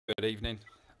Good evening.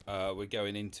 We're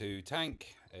going into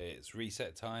tank. It's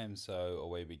reset time, so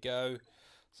away we go.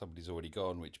 Somebody's already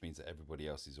gone, which means that everybody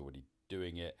else is already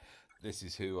doing it. This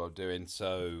is who I'm doing.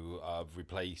 So I've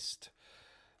replaced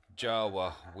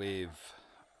Jawa with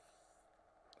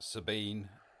Sabine,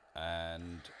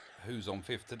 and who's on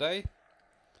fifth today?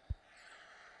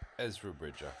 EZRA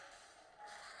Bridger.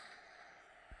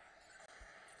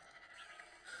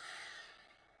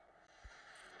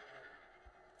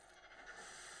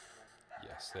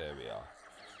 Yes, there we are.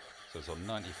 So it's on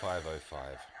 9505.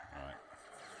 All right.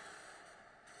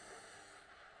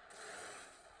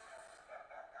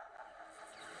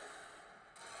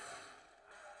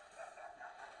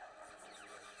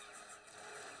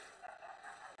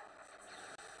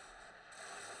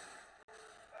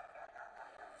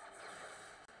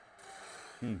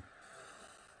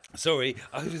 Sorry,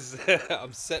 I was.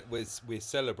 I'm set. We're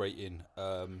celebrating.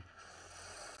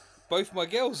 Both my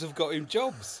girls have got him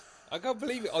jobs. I can't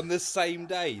believe it. On the same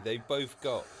day, they've both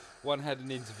got. One had an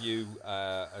interview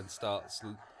and starts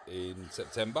in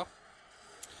September,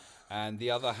 and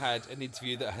the other had an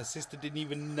interview that her sister didn't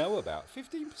even know about.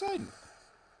 15%.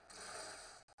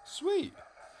 Sweet.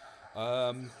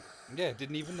 Um, yeah,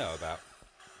 didn't even know about.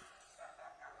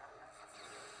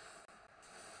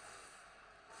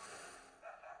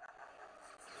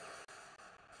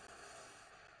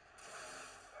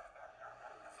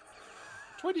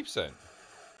 20%.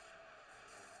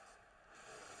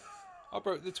 I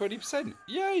broke the 20%.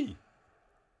 Yay!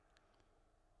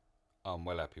 I'm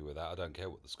well happy with that. I don't care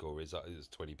what the score is. It's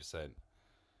 20%.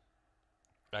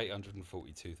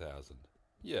 842,000.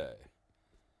 Yeah.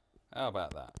 How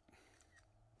about that?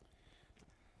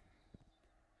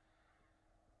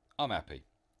 I'm happy.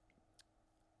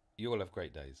 You all have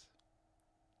great days.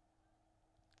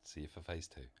 See you for phase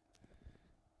two.